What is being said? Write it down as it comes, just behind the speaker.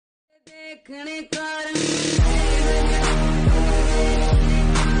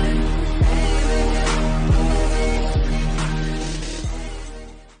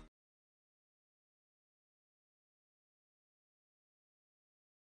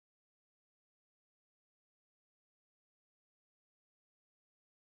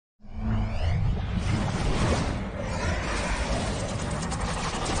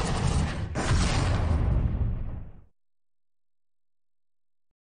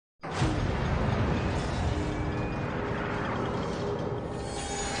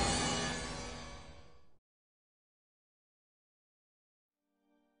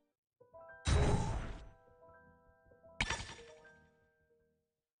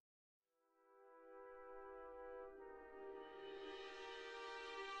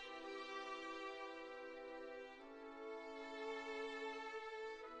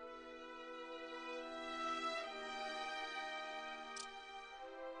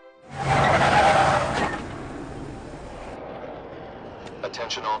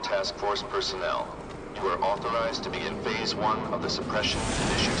Attention all task force personnel. You are authorized to begin Phase 1 of the Suppression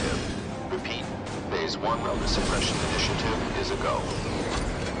Initiative. Repeat, Phase 1 of the Suppression Initiative is a go.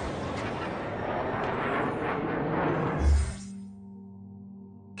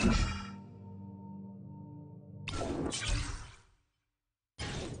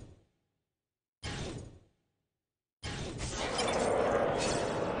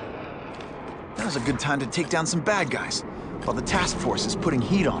 Now's a good time to take down some bad guys, while the task force is putting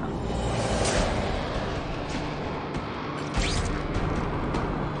heat on them.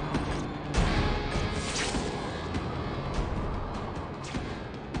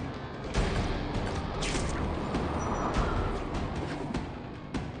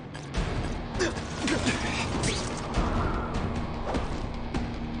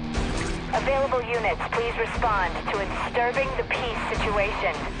 Available units, please respond to a disturbing the peace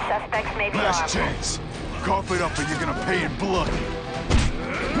situation. Suspects may be armed. Last chance. Cough it up or you're gonna pay in blood.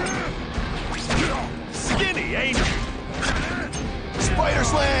 Skinny, ain't it? Spider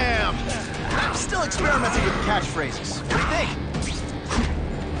Slam! I'm still experimenting with catchphrases. What do you think?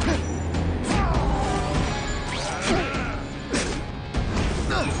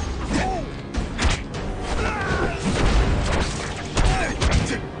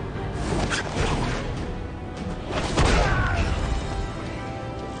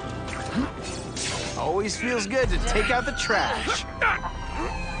 Always feels good to take out the trash.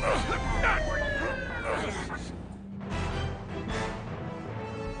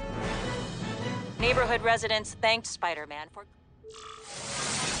 Neighborhood residents thanked Spider-Man for...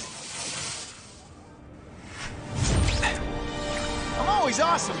 I'm always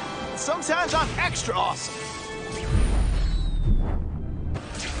awesome. Sometimes I'm extra awesome.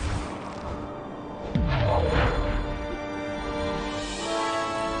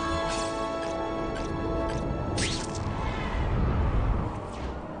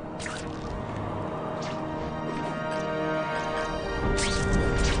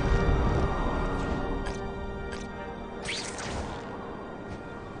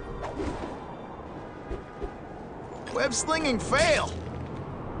 Web slinging fail.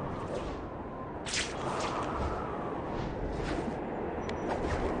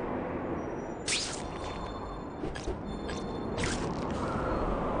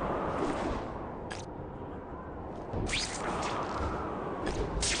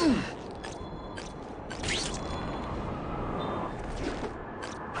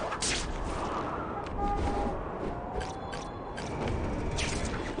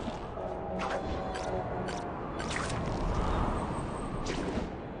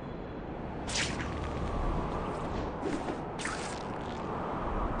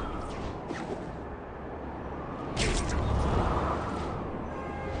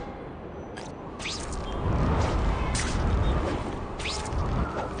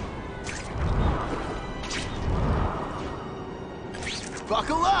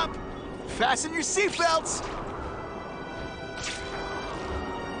 Buckle up! Fasten your seatbelts!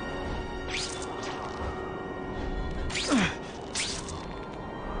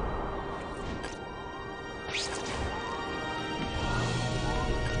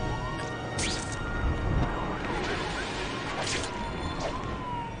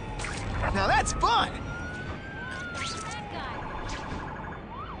 Now that's fun!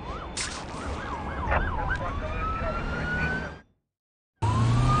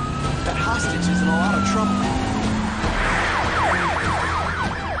 That hostage is in a lot of trouble.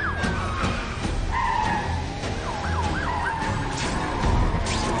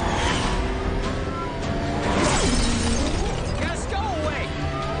 Just go away!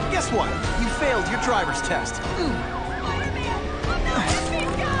 Guess what? You failed your driver's test. Spider-Man! I'm not letting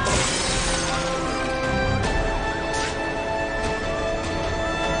me go!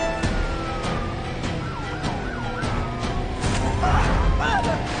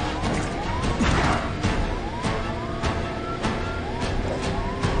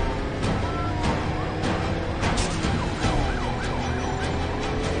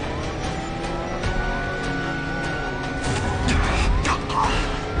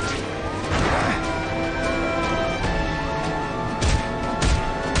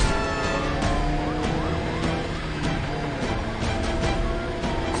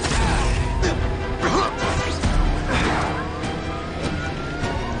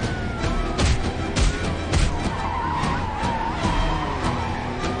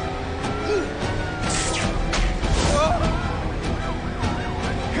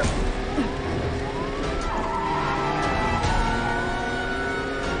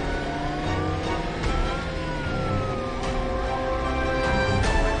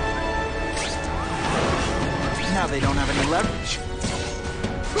 they don't have any leverage.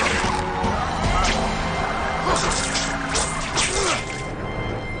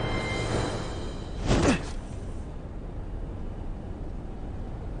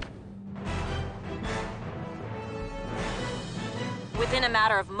 Within a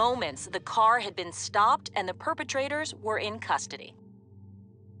matter of moments, the car had been stopped and the perpetrators were in custody.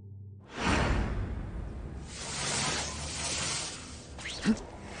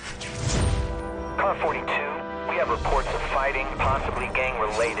 Car 42, we have reports of fighting, possibly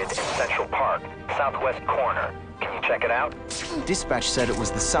gang-related, in Central Park, southwest corner. Can you check it out? Dispatch said it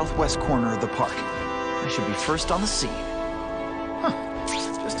was the southwest corner of the park. I should be first on the scene. Huh.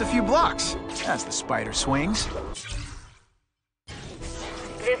 Just a few blocks, as the spider swings.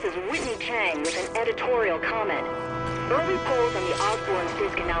 This is Whitney Chang with an editorial comment. Early polls on the Osborne's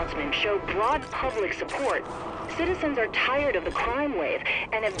disc announcement show broad public support. Citizens are tired of the crime wave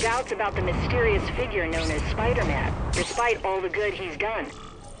and have doubts about the mysterious figure known as Spider-Man, despite all the good he's done.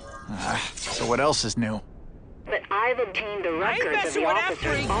 So what else is new? But I've obtained the records of the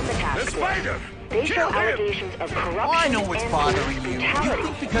officers on the task force. They show allegations of corruption Oh, I know what's and bothering police you. brutality. You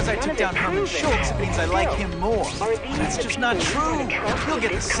think because I None took of down it Herman proven Schultz, it means I like So, him more. are these That's the just people not you true. really trust You'll with get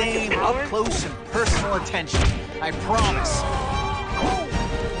the this kind of same power? up-close and personal attention. I promise.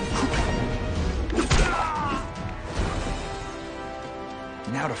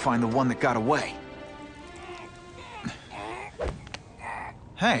 Now to find the one that got away.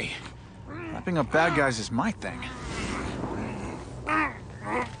 Hey, wrapping up bad guys is my thing.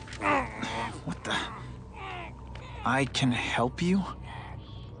 What the? I can help you?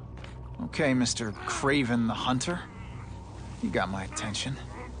 Okay, Mr. Craven the Hunter. You got my attention.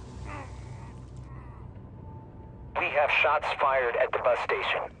 We have shots fired at the bus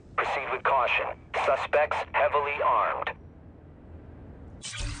station. Proceed with caution. Suspects heavily armed.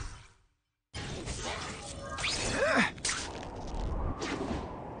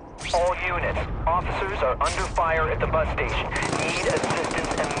 All units, officers are under fire at the bus station. Need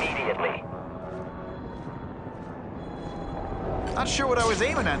assistance immediately. Not sure what I was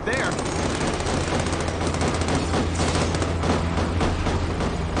aiming at there.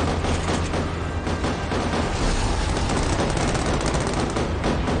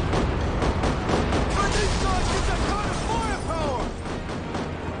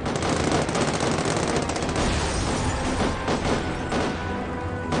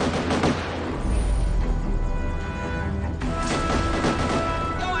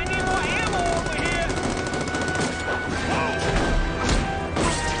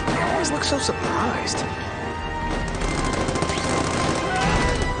 So surprised.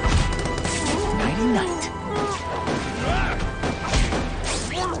 Nighty night.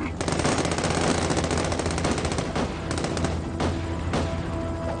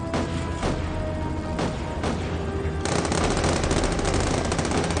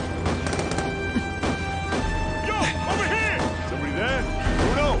 Yo, over here! Somebody there?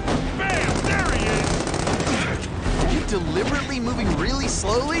 Bruno! Bam! There he is! Are you deliberately moving really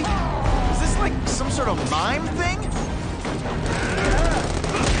slowly? Like some sort of mime thing?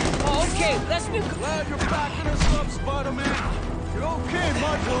 Oh, okay, let's be Glad you're backing us up, Spider-Man. You're okay,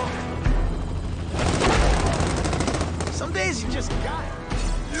 Michael. Some days you just got it.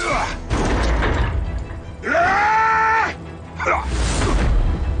 Yeah!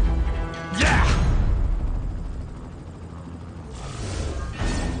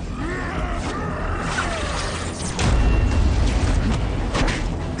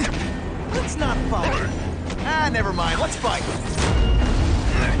 Let's not fight. Ah, never mind. Let's fight.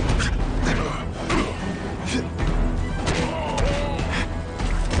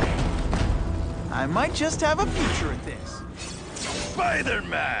 I might just have a future at this.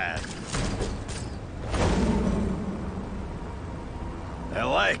 Spider-Man! I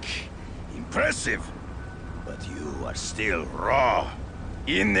like. Impressive. But you are still raw.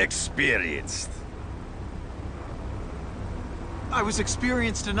 Inexperienced. I was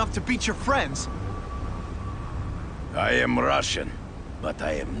experienced enough to beat your friends. I am Russian, but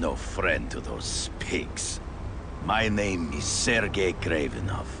I am no friend to those pigs. My name is Sergei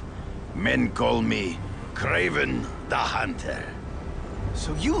Kravenov. Men call me Craven the Hunter.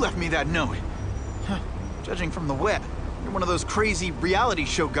 So you left me that note. Huh. Judging from the web, you're one of those crazy reality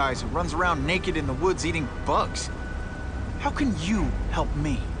show guys who runs around naked in the woods eating bugs. How can you help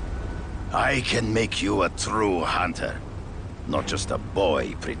me? I can make you a true hunter. Not just a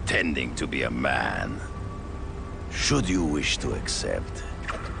boy pretending to be a man. Should you wish to accept,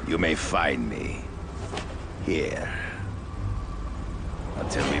 you may find me here.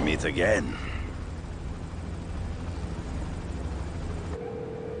 Until we meet again.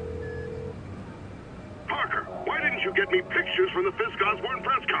 Parker, why did suggest you get me pictures from the Fisk Osborne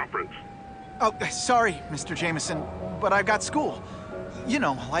press conference. Oh, sorry, Mr. Jameson, but I've got school. You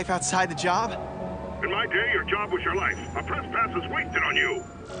know, life outside the job. In my day, your job was your life. A press pass is wasted on you.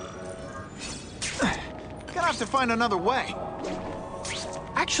 Gonna have to find another way.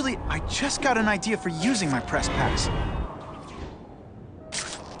 Actually, I just got an idea for using my press pass.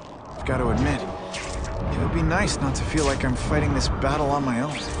 I've got to admit, it would be nice not to feel like I'm fighting this battle on my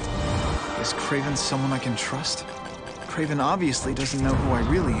own. Is Kraven's someone I can trust? Kraven obviously doesn't know who I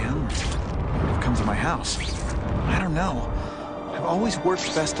really am, or would have come to my house. I don't know. I've always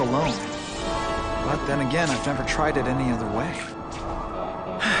worked best alone. But then again, I've never tried it any other way.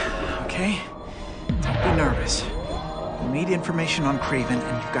 Okay? Don't be nervous. You need information on Kraven,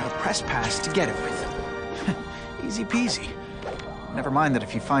 and you've got a press pass to get it with. Easy peasy. Never mind that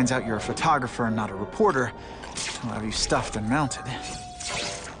if he finds out you're a photographer and not a reporter, he'll have you stuffed and mounted.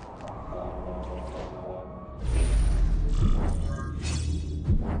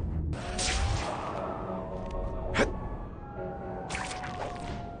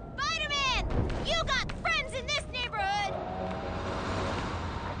 Spider-Man! You got friends in this neighborhood!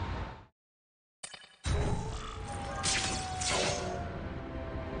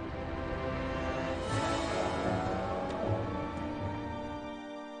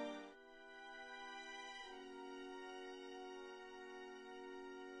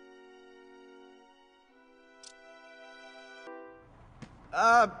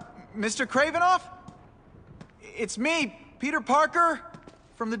 Mr. Kravinoff? It's me, Peter Parker,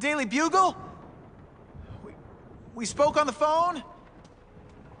 from the Daily Bugle. We spoke on the phone.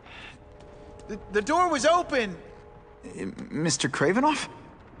 The door was open. Mr. Kravinoff?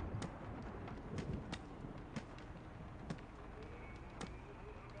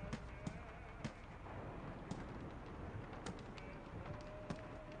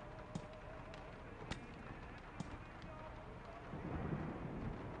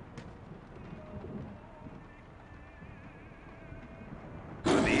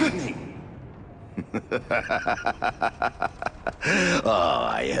 Oh,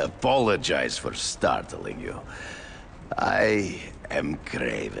 I apologize for startling you. I am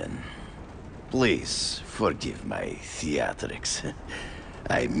Kraven. Please forgive my theatrics.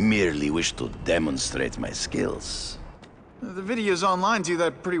 I merely wish to demonstrate my skills. The videos online do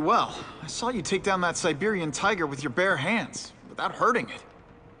that pretty well. I saw you take down that Siberian tiger with your bare hands, without hurting it.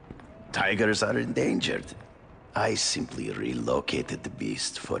 Tigers are endangered. I simply relocated the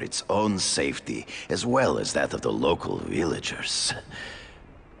beast for its own safety, as well as that of the local villagers.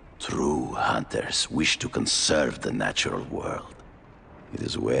 True hunters wish to conserve the natural world. It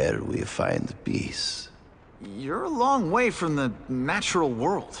is where we find peace. You're a long way from the natural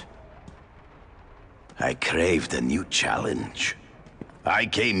world. I craved a new challenge. I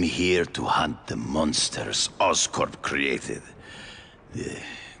came here to hunt the monsters Oscorp created. The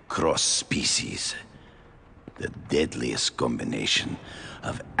cross-species. The deadliest combination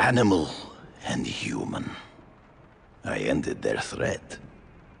of animal and human. I ended their threat.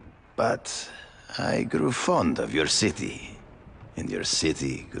 But I grew fond of your city. And your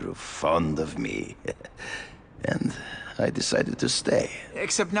city grew fond of me. And I decided to stay.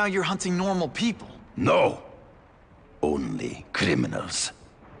 Except now you're hunting normal people. No! Only criminals.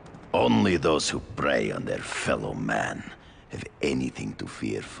 Only those who prey on their fellow man have anything to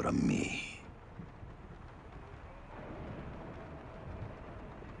fear from me.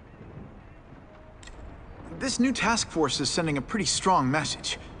 This new task force is sending a pretty strong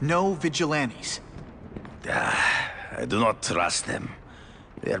message. No vigilantes. I do not trust them.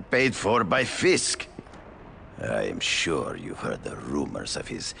 They are paid for by Fisk. I am sure you've heard the rumors of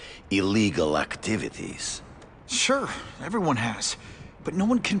his illegal activities. Sure, everyone has. But no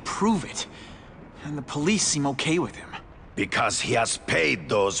one can prove it. And the police seem okay with him. Because he has paid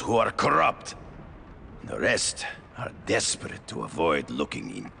those who are corrupt. The rest are desperate to avoid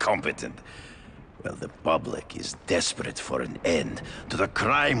looking incompetent. Well, the public is desperate for an end to the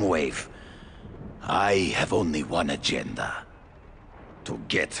crime wave. I have only one agenda. To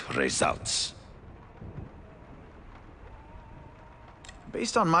get results.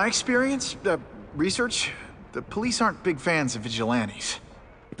 Based on my experience, research, the police aren't big fans of vigilantes.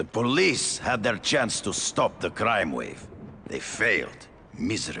 The police had their chance to stop the crime wave. They failed,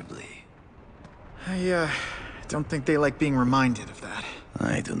 miserably. I don't think they like being reminded of that.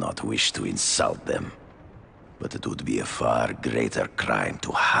 I do not wish to insult them. But it would be a far greater crime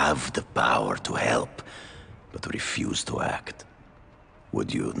to have the power to help, but refuse to act.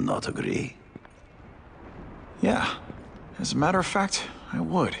 Would you not agree? Yeah. As a matter of fact, I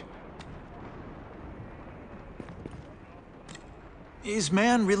would. Is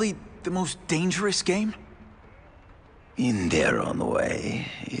man really the most dangerous game? In their own way,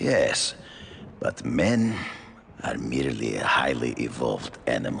 yes. But men are merely highly evolved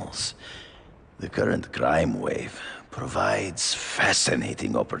animals. The current crime wave provides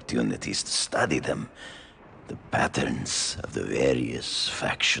fascinating opportunities to study them. The patterns of the various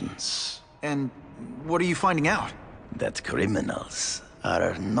factions. And what are you finding out? That criminals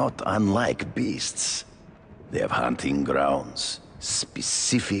are not unlike beasts. They have hunting grounds,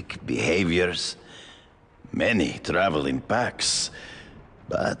 specific behaviors. Many travel in packs,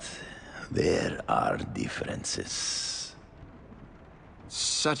 but there are differences.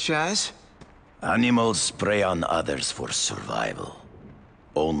 Such as? Animals prey on others for survival.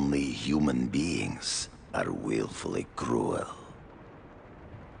 Only human beings are willfully cruel.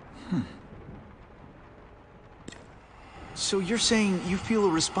 So you're saying you feel a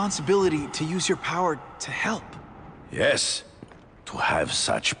responsibility to use your power to help? Yes. To have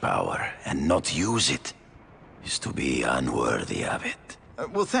such power and not use it is to be unworthy of it.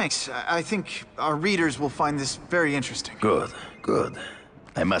 Well, thanks. I think our readers will find this very interesting. Good, good.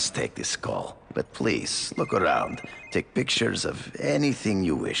 I must take this call, but please, look around. Take pictures of anything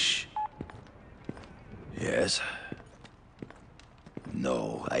you wish. Yes?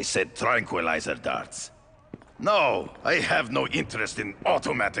 No, I said tranquilizer darts. No, I have no interest in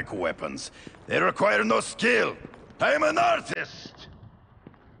automatic weapons. They require no skill. I am an artist!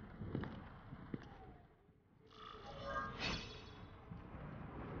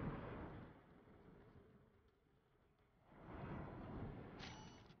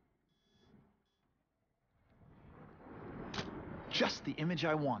 Just the image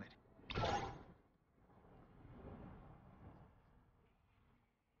I wanted.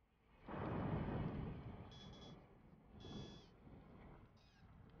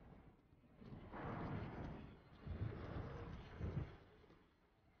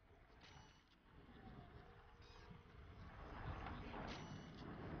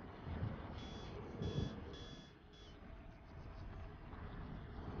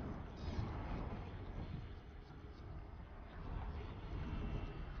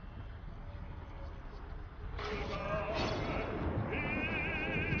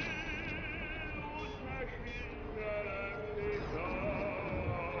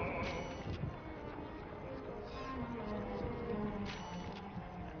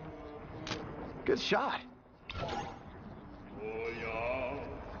 Good shot.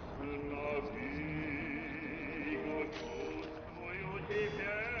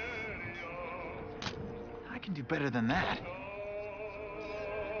 I can do better than that.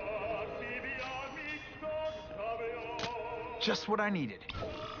 Just what I needed.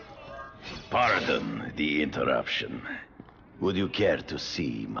 Pardon the interruption. Would you care to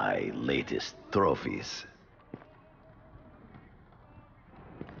see my latest trophies?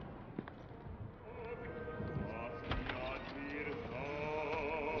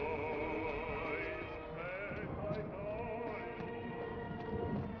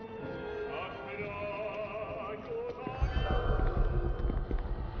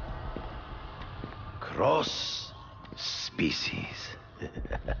 Cross species.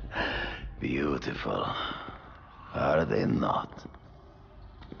 Beautiful. Are they not?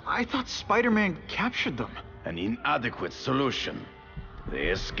 I thought Spider-Man captured them. An inadequate solution. They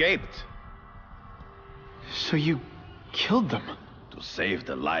escaped. So you killed them? To save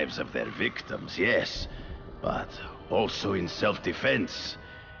the lives of their victims, yes. But also in self-defense.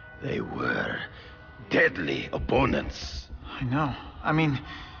 They were deadly opponents. I know. I mean,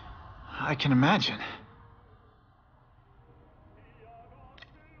 I can imagine.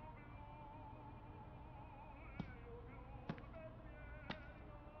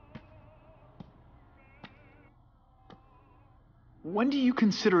 When do you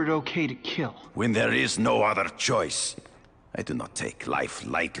consider it okay to kill? When there is no other choice. I do not take life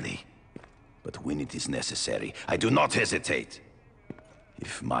lightly. But when it is necessary, I do not hesitate.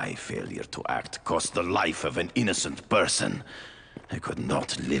 If my failure to act cost the life of an innocent person, I could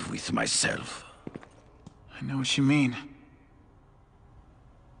not live with myself. I know what you mean.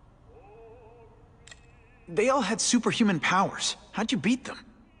 They all had superhuman powers. How'd you beat them?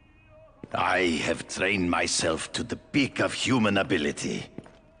 I have trained myself to the peak of human ability,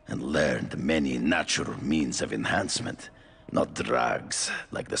 and learned many natural means of enhancement. Not drugs,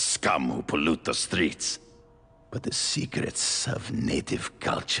 like the scum who pollute the streets, but the secrets of native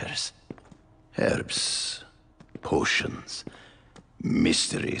cultures. Herbs, potions,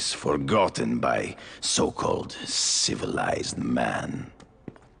 mysteries forgotten by so-called civilized man.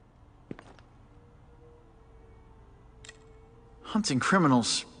 Hunting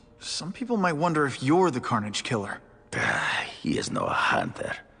criminals. Some people might wonder if you're the Carnage Killer. He is no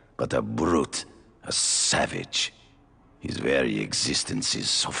hunter, but a brute, a savage. His very existence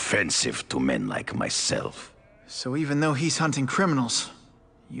is offensive to men like myself. So even though he's hunting criminals,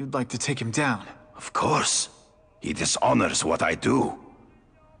 you'd like to take him down? Of course. He dishonors what I do.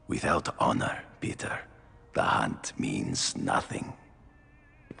 Without honor, Peter, the hunt means nothing.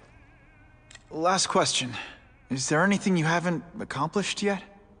 Last question. Is there anything you haven't accomplished yet?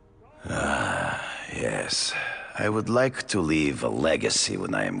 Yes. I would like to leave a legacy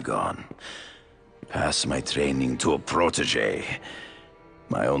when I am gone. Pass my training to a protege.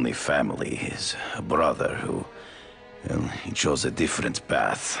 My only family is a brother who... well, he chose a different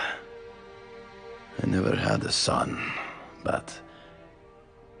path. I never had a son, but...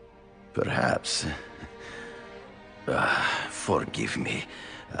 perhaps... forgive me.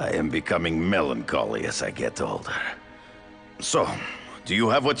 I am becoming melancholy as I get older. So, do you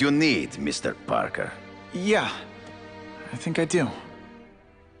have what you need, Mr. Parker? Yeah, I think I do.